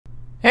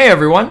Hey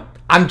everyone,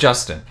 I'm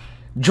Justin.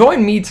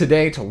 Join me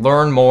today to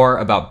learn more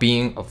about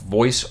being a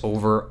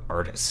voiceover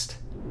artist.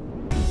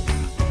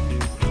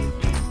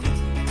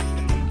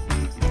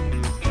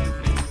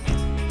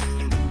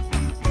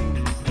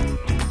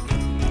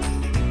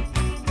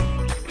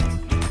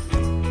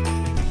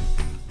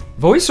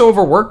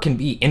 Voiceover work can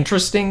be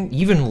interesting,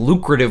 even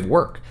lucrative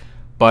work,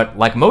 but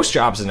like most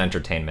jobs in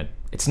entertainment,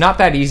 it's not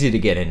that easy to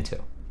get into.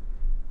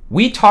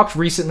 We talked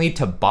recently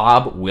to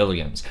Bob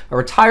Williams, a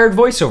retired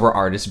voiceover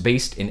artist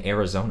based in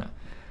Arizona.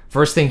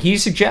 First thing he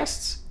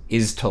suggests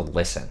is to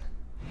listen.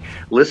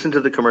 Listen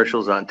to the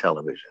commercials on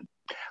television.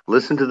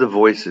 Listen to the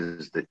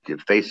voices, the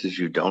faces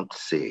you don't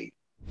see.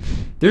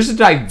 There's a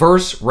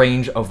diverse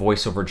range of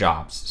voiceover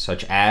jobs,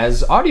 such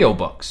as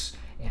audiobooks,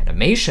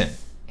 animation,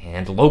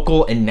 and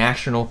local and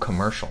national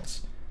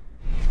commercials.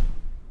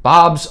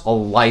 Bob's a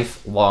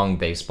lifelong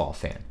baseball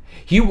fan.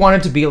 He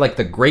wanted to be like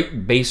the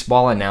great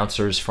baseball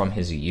announcers from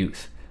his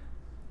youth.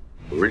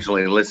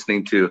 Originally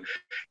listening to,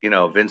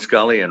 Vin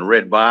Scully and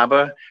Red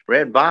Barber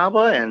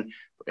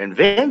and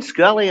Vin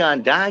Scully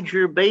on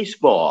Dodger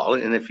baseball.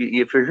 And if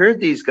you heard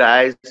these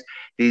guys,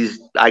 these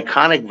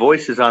iconic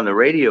voices on the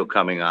radio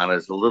coming on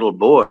as a little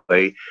boy,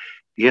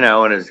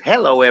 and as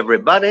hello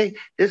everybody,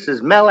 this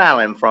is Mel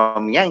Allen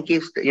from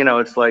Yankees.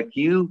 It's like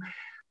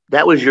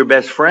that was your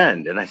best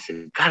friend. And I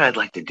said, God, I'd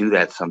like to do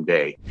that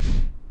someday.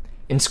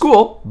 In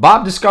school,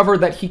 Bob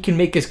discovered that he can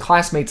make his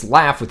classmates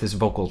laugh with his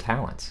vocal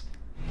talents.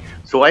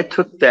 So I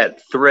took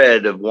that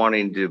thread of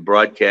wanting to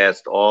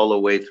broadcast all the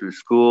way through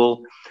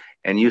school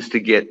and used to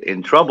get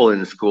in trouble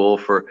in school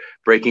for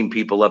breaking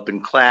people up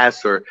in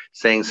class or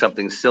saying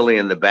something silly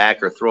in the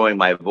back or throwing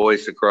my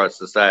voice across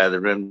the side of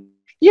the room.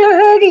 You're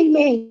hurting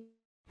me.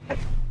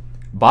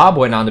 Bob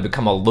went on to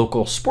become a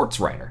local sports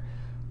writer,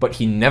 but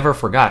he never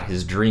forgot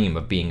his dream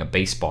of being a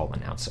baseball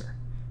announcer.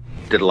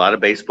 Did a lot of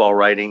baseball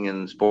writing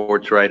and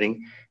sports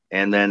writing,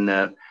 and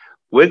then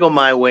wiggle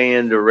my way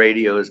into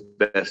radio as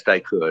best I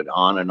could,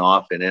 on and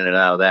off and in and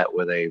out of that,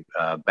 with a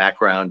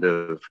background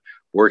of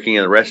working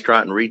in a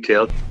restaurant and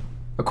retail.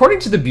 According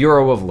to the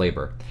Bureau of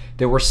Labor,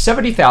 there were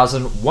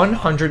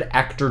 70,100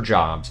 actor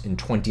jobs in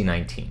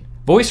 2019.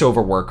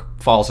 Voiceover work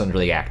falls under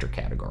the actor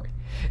category.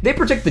 They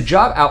predict the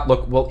job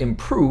outlook will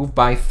improve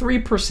by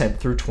 3%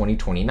 through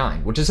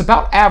 2029, which is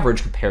about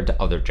average compared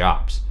to other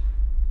jobs.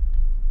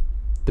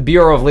 The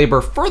Bureau of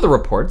Labor further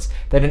reports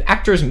that an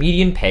actor's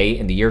median pay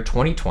in the year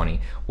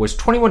 2020 was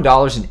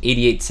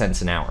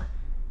 $21.88 an hour.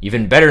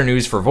 Even better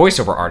news for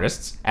voiceover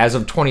artists. As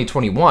of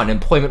 2021,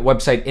 employment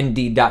website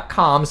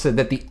Indeed.com said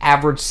that the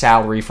average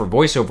salary for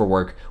voiceover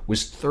work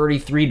was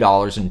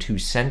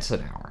 $33.02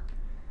 an hour.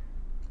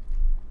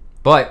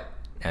 But,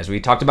 as we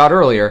talked about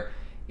earlier,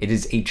 it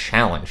is a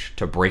challenge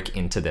to break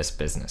into this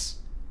business.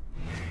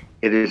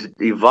 It has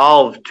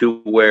evolved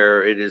to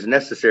where it is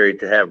necessary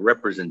to have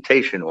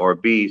representation or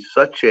be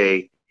such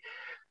a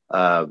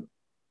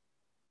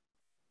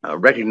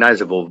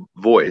recognizable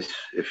voice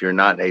if you're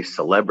not a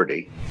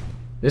celebrity.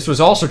 This was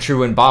also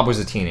true when Bob was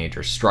a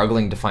teenager,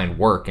 struggling to find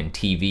work in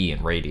TV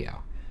and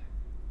radio.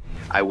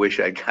 I wish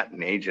I got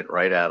an agent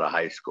right out of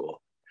high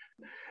school.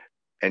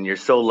 And you're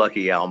so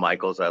lucky, Al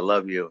Michaels, I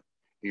love you.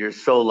 You're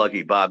so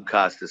lucky, Bob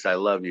Costas, I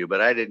love you.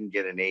 But I didn't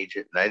get an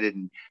agent, and I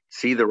didn't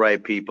see the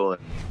right people.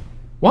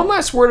 One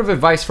last word of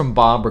advice from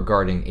Bob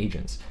regarding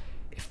agents.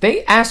 If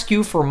they ask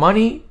you for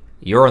money,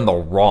 you're in the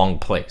wrong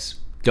place.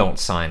 Don't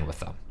sign with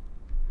them.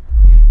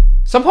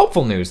 Some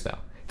hopeful news, though.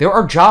 There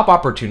are job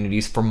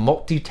opportunities for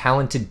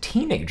multi-talented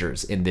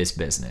teenagers in this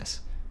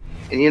business.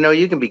 And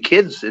you can be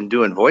kids and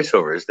doing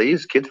voiceovers. They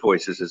use kids'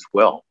 voices as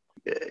well.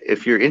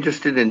 If you're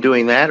interested in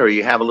doing that, or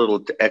you have a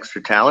little extra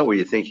talent where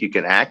you think you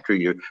can act or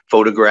you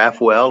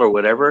photograph well or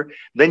whatever,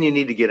 then you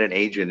need to get an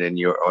agent in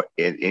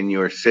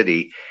your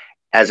city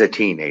as a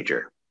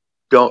teenager.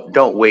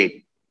 Don't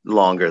wait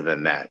longer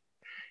than that,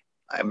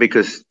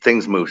 because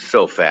things move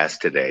so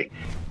fast today.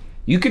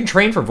 You can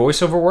train for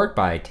voiceover work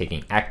by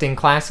taking acting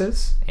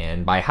classes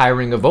and by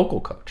hiring a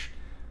vocal coach.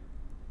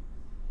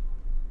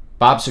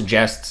 Bob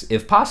suggests,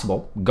 if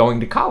possible, going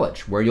to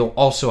college, where you'll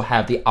also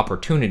have the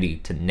opportunity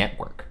to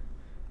network.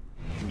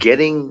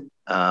 Getting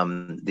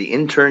the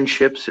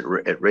internships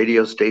at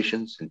radio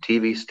stations and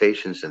TV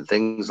stations and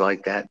things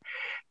like that,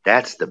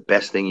 that's the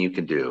best thing you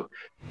can do.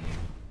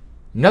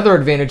 Another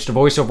advantage to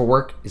voiceover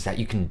work is that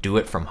you can do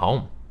it from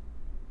home.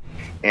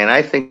 And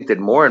I think that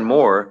more and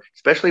more,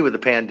 especially with the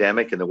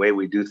pandemic and the way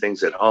we do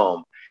things at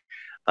home,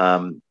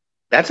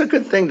 that's a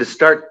good thing to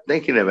start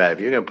thinking about.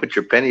 If you're going to put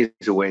your pennies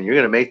away and you're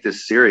going to make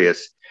this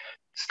serious,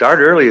 start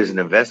early as an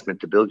investment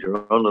to build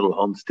your own little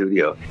home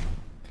studio.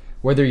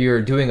 Whether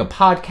you're doing a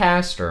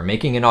podcast or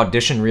making an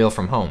audition reel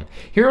from home,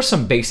 here are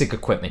some basic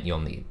equipment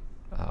you'll need.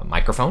 A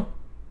microphone,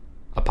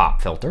 a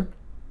pop filter,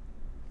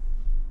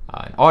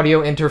 an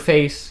audio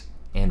interface,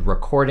 and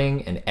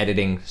recording and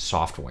editing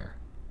software.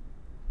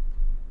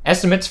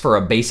 Estimates for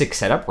a basic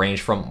setup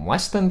range from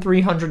less than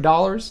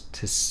 $300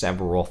 to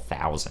several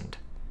thousand.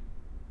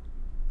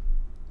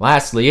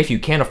 Lastly, if you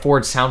can't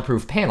afford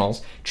soundproof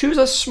panels, choose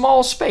a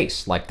small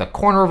space like the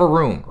corner of a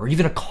room or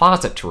even a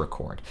closet to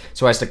record,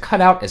 so as to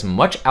cut out as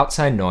much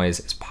outside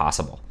noise as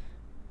possible.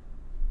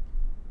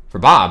 For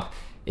Bob,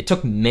 it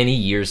took many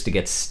years to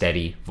get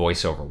steady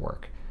voiceover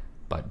work,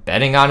 but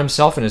betting on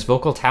himself and his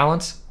vocal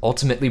talents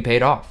ultimately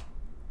paid off.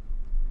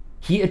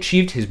 He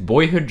achieved his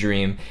boyhood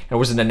dream and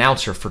was an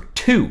announcer for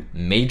 2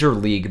 Major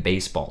League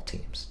Baseball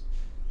teams.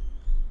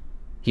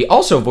 He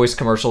also voiced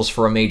commercials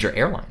for a major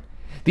airline.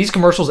 These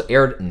commercials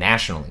aired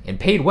nationally and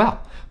paid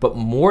well, but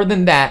more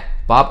than that,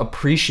 Bob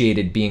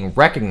appreciated being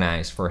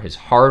recognized for his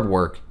hard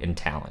work and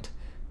talent.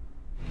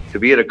 To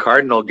be at a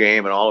Cardinal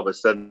game and all of a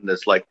sudden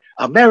it's like,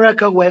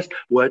 America West,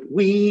 what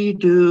we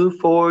do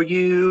for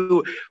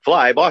you.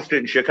 Fly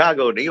Boston,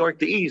 Chicago, New York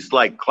to East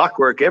like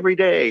clockwork every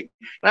day.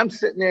 And I'm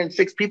sitting there and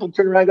 6 people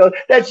turn around and go,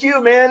 that's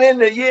you, man, isn't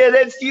it? Yeah,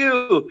 that's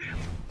you.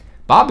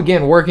 Bob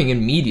began working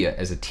in media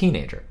as a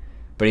teenager,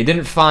 but he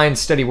didn't find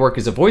steady work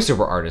as a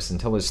voiceover artist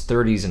until his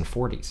 30s and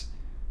 40s.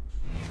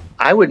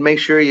 I would make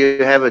sure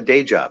you have a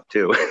day job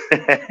too.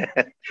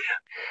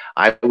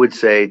 I would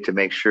say to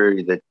make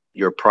sure that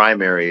your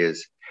primary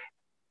is,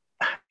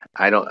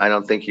 I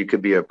don't think you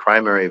could be a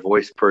primary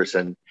voice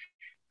person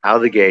out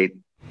of the gate.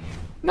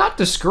 Not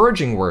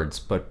discouraging words,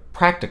 but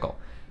practical.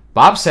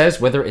 Bob says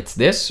whether it's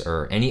this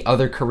or any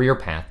other career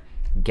path,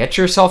 get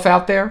yourself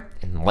out there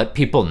and let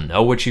people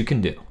know what you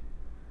can do.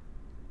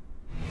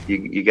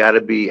 You got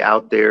to be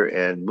out there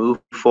and move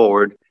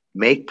forward,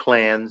 make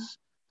plans,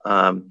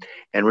 and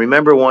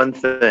remember one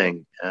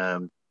thing,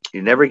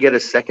 you never get a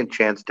second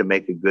chance to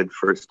make a good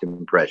first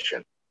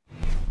impression.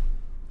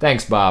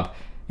 Thanks, Bob,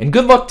 and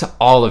good luck to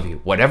all of you,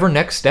 whatever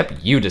next step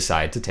you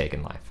decide to take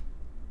in life.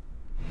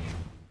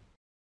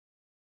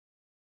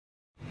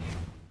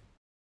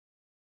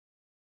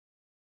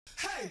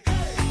 Hey,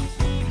 hey.